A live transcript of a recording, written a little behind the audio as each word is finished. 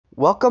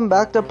Welcome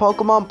back to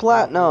Pokemon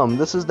Platinum.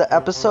 This is the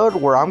episode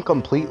where I'm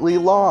completely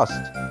lost.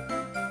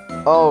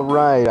 Oh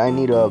right, I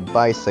need a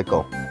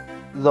bicycle.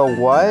 The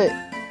what?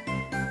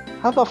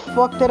 How the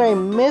fuck did I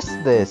miss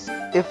this?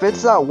 If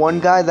it's that one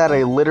guy that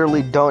I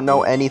literally don't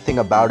know anything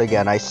about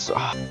again,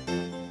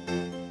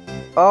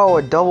 Oh,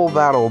 a double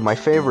battle, my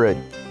favorite.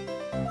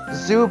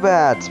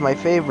 Zubats, my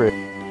favorite.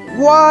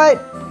 What?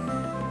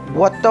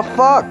 What the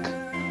fuck?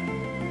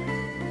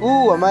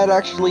 Ooh, I might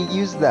actually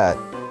use that.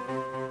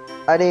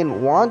 I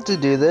didn't want to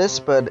do this,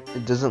 but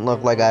it doesn't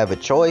look like I have a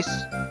choice.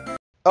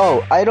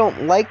 Oh, I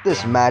don't like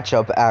this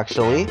matchup,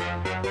 actually.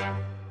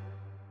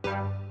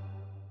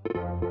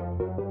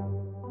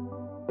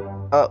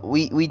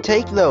 We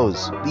take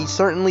those. We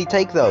certainly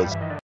take those.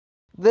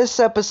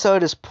 This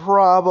episode is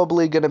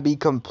probably gonna be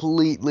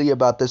completely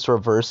about this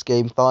reverse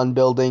game-thon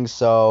building,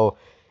 so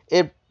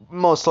it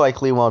most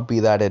likely won't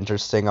be that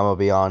interesting, I'm gonna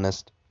be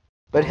honest.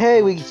 But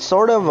hey, we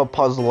sort of have a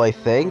puzzle, I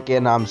think,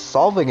 and I'm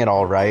solving it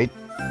alright.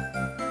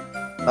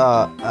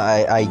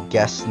 I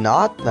guess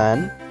not,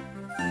 then.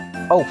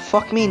 Oh,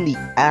 fuck me in the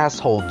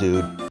asshole,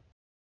 dude.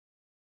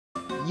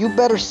 You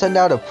better send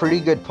out a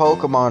pretty good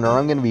Pokemon or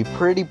I'm gonna be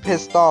pretty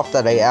pissed off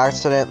that I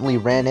accidentally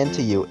ran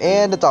into you.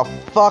 And it's a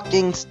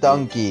fucking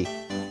Stunky.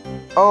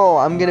 Oh,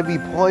 I'm gonna be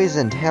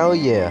poisoned, hell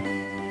yeah.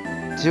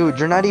 Dude,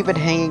 you're not even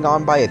hanging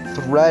on by a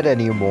thread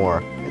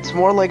anymore. It's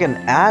more like an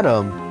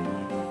atom.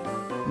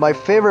 My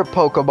favorite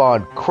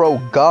Pokemon,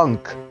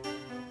 Croagunk.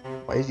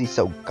 Why is he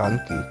so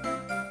gunky?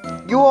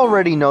 You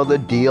already know the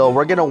deal.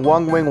 We're gonna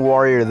One-Wing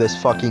Warrior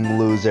this fucking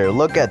loser.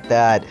 Look at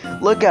that.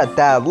 Look at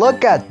that.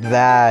 Look at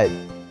that.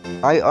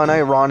 I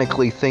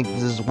unironically think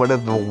this is one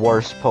of the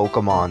worst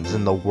Pokemons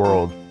in the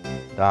world.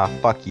 Ah,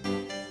 fuck you.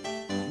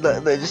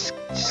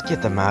 Just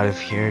get them out of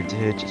here,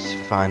 dude. Just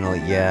finally,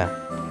 yeah.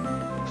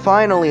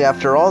 Finally,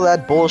 after all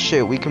that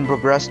bullshit, we can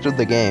progress through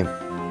the game.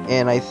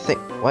 And I think...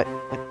 What?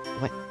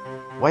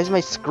 Why is my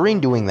screen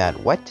doing that?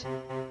 What?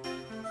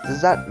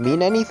 Does that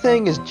mean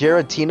anything? Is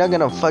Giratina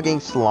gonna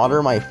fucking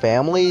slaughter my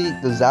family?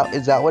 Is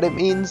that what it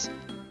means?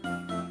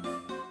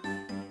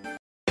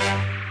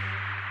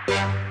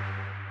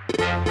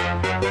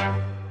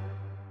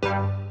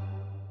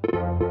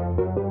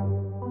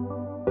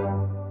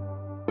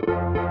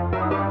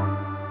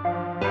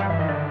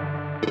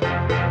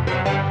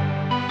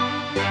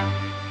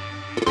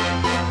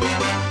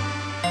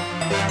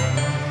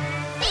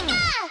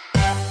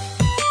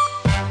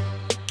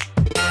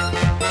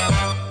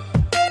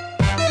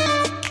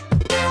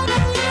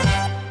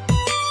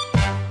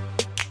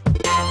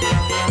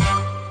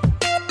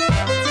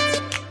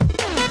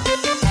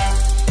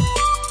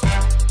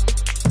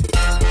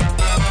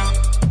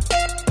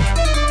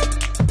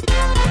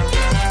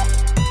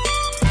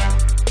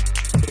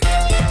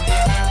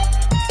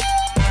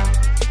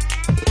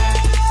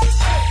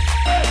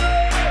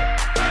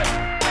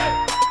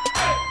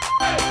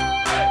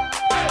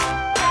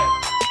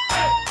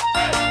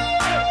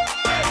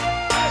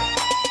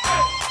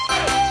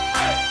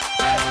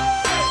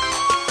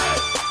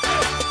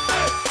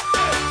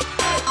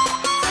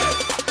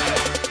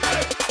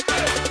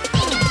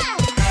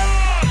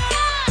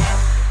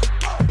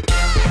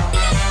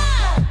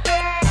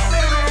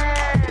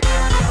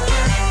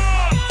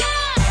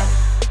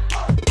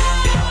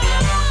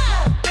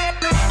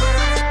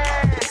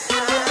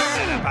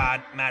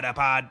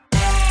 Metapod.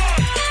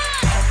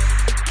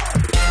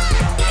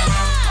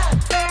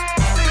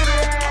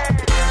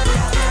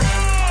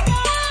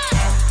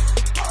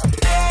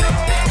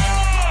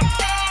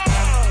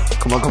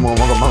 Come on,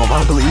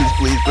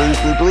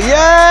 please,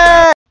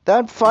 yeah!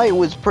 That fight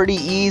was pretty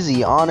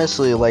easy,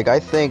 honestly. Like, I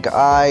think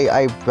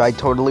I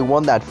totally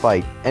won that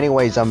fight.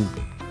 Anyways, I'm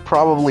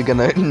probably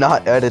gonna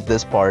not edit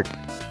this part.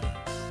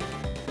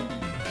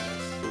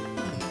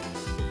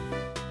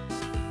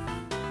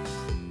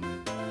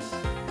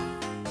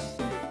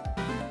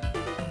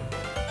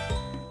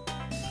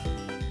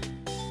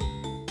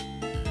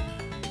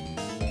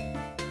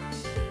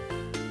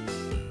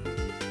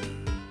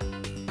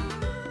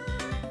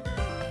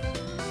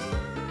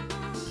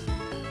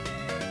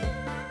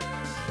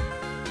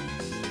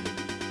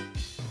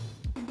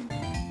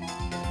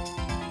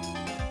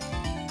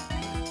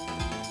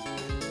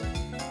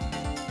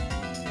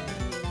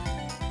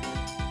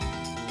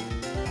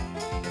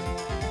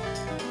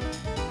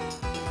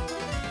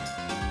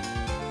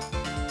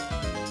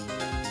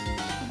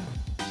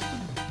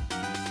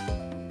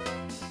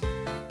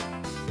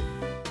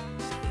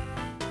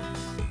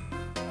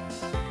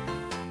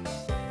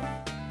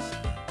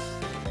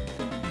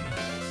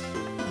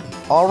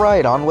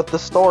 Alright, on with the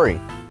story.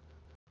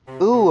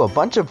 Ooh, a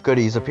bunch of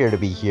goodies appear to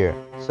be here.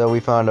 So we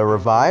found a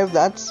revive,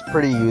 that's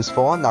pretty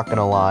useful, I'm not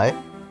gonna lie.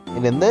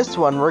 And in this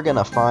one, we're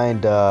gonna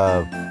find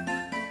a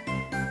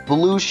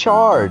blue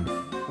shard.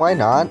 Why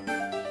not?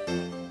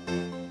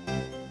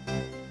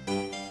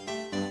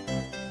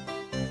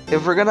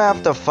 If we're gonna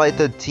have to fight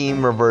the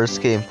team reverse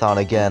game-thon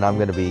again, I'm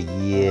gonna be,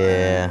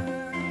 yeah.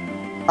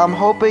 I'm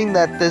hoping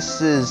that this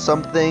is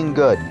something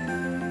good.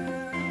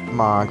 Come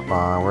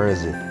on, where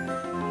is it?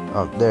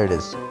 Oh, there it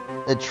is.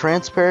 A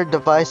transparent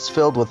device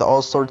filled with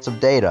all sorts of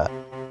data.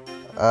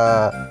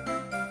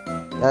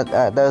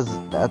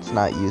 That's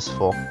not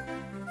useful.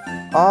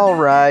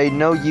 Alright,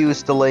 no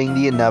use delaying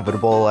the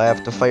inevitable. I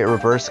have to fight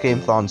Reverse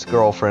Game Thon's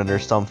girlfriend or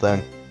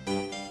something.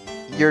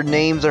 Your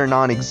names are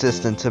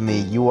non-existent to me.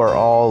 You are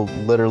all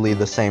literally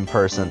the same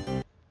person.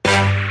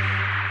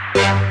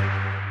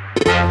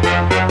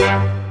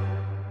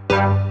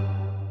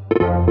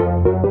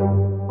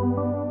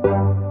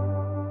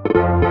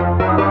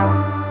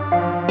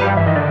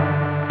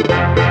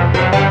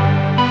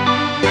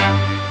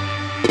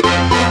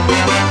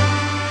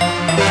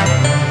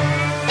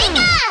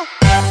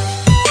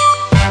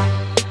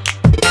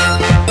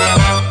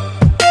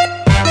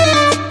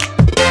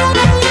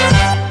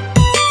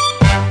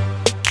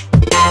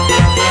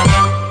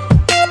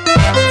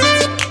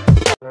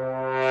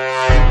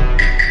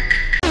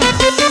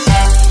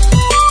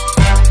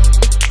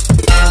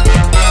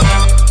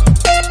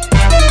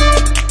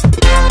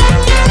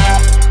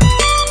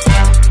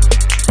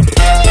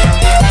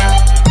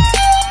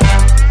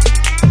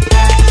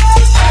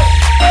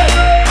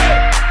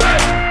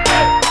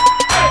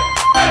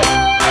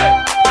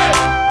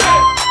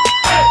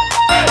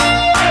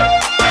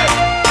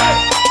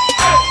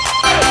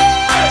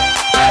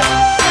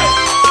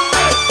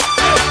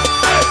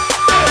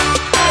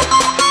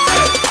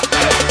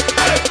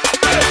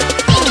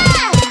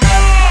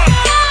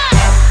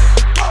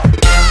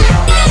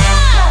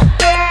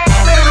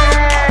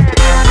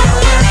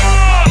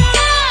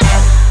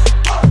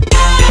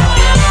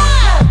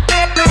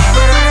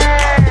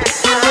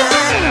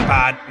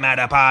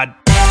 Metapod.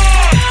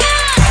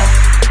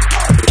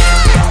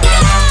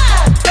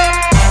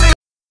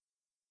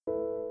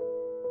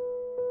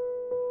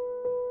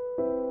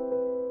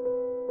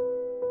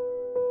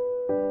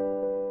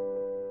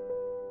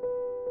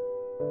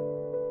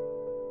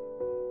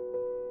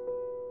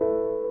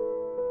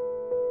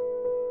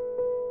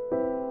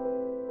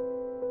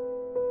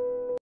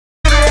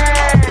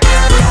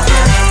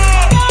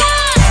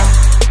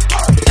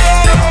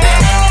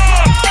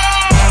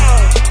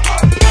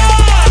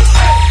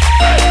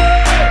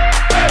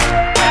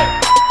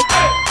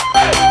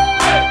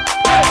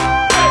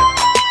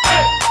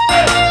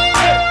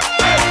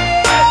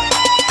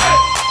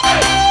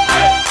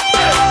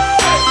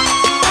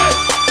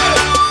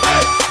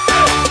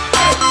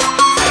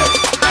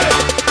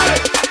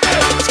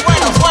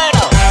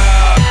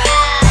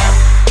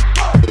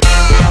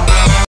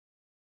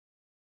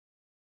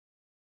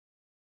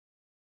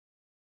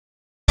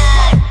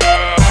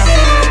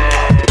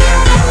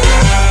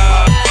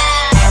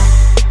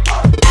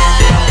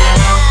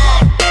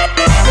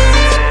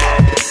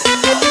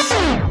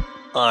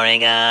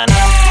 Oregon.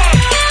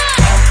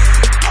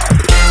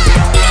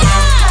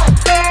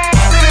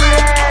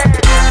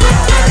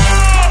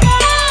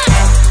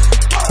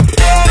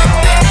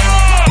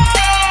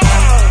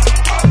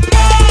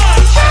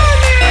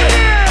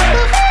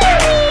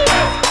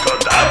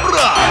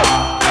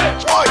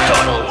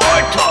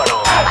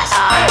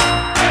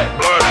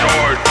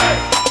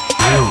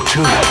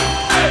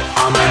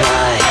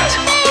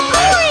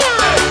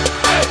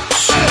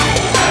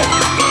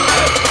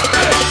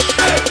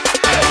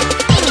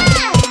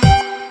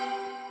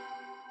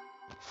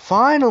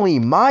 Finally,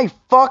 my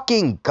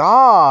fucking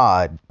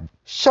god!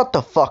 Shut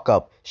the fuck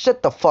up.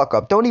 Shut the fuck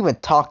up. Don't even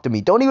talk to me.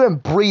 Don't even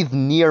breathe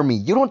near me.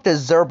 You don't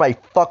deserve my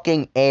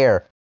fucking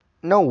air.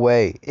 No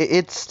way.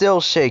 It's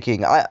still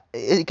shaking.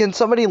 Can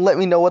somebody let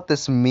me know what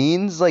this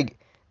means? Like,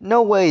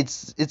 no way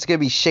it's gonna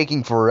be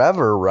shaking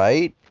forever,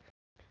 right?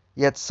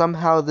 Yet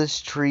somehow this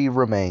tree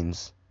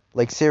remains.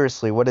 Like,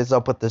 seriously, what is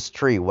up with this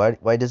tree?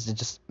 Why does it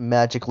just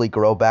magically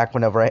grow back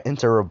whenever I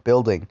enter a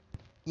building?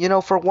 You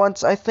know, for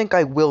once, I think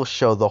I will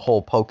show the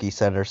whole Poke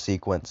Center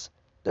sequence.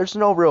 There's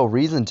no real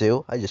reason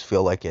to, I just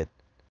feel like it.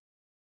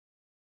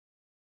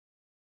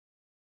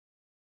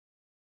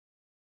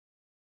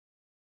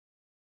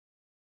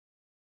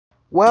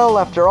 Well,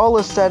 after all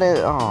is said and...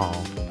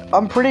 oh.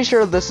 I'm pretty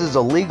sure this is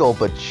illegal,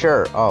 but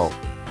sure, well...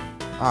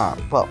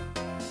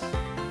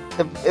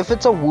 If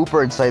it's a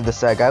Wooper inside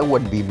this egg, I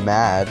wouldn't be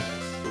mad.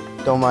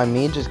 Don't mind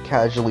me just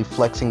casually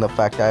flexing the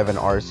fact I have an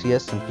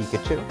Arceus and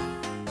Pikachu.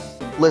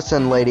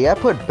 Listen, lady, I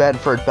put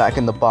Bedford back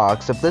in the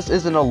box. If this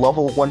isn't a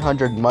level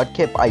 100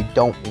 Mudkip, I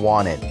don't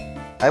want it.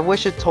 I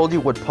wish it told you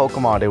what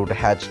Pokemon it would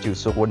hatch to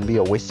so it wouldn't be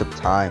a waste of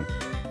time.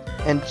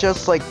 And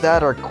just like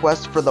that, our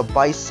quest for the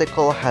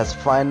bicycle has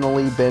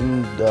finally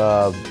been,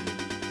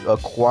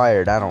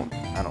 acquired. I don't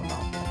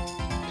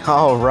know.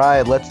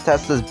 Alright, let's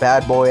test this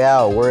bad boy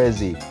out. Where is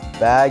he?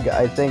 Bag,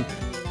 I think.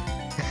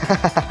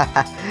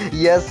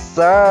 Yes,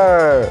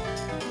 sir!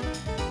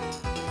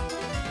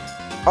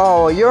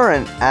 Oh, you're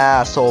an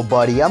asshole,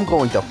 buddy. I'm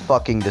going to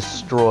fucking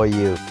destroy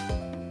you.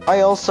 I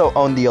also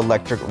own the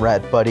electric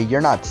rat, buddy.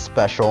 You're not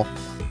special.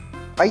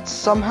 I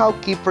somehow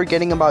keep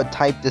forgetting about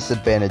type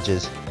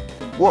disadvantages.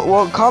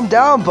 Well, calm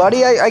down,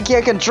 buddy. I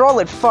can't control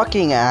it,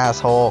 fucking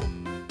asshole.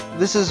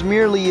 This is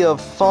merely a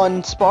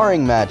fun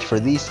sparring match for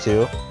these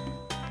two.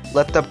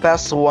 Let the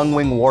best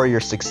One-Wing Warrior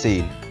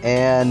succeed.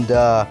 And,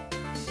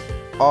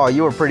 Oh,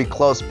 you were pretty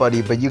close,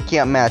 buddy, but you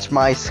can't match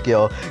my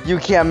skill. You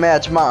can't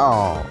match my...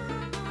 Oh.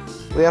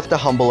 We have to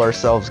humble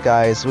ourselves,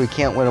 guys. We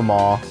can't win them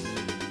all.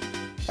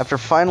 After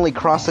finally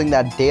crossing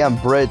that damn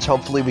bridge,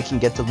 hopefully we can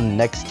get to the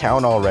next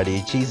town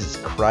already. Jesus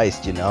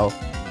Christ, you know.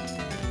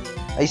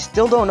 I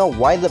still don't know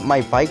why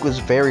my bike was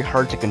very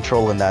hard to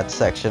control in that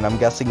section. I'm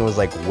guessing it was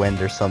like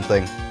wind or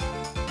something.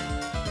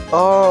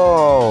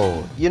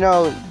 Oh, you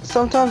know,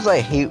 sometimes I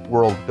hate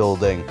world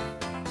building.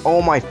 Oh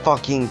my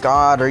fucking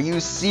god, are you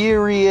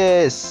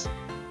serious?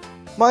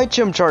 My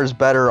Chimchar's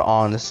better,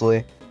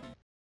 honestly.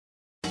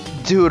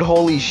 Dude,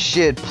 holy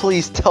shit,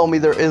 please tell me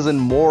there isn't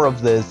more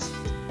of this.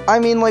 I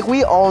mean, like,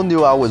 we all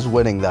knew I was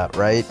winning that,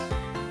 right?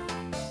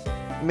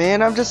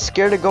 Man, I'm just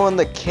scared to go in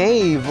the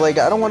cave. Like,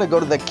 I don't want to go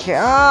to the cave.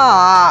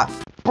 Ah!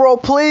 Bro,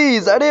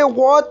 please, I didn't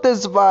want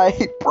this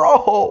fight.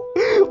 Bro,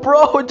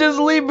 just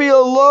leave me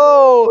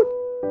alone.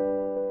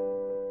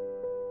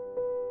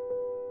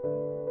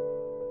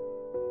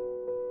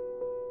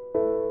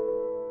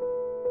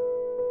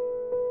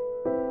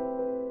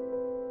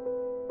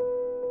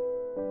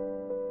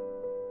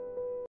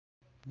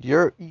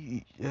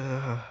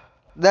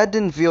 That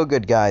didn't feel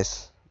good,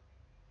 guys.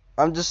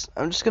 I'm just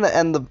gonna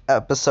end the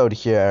episode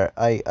here.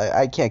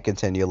 I can't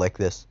continue like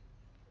this.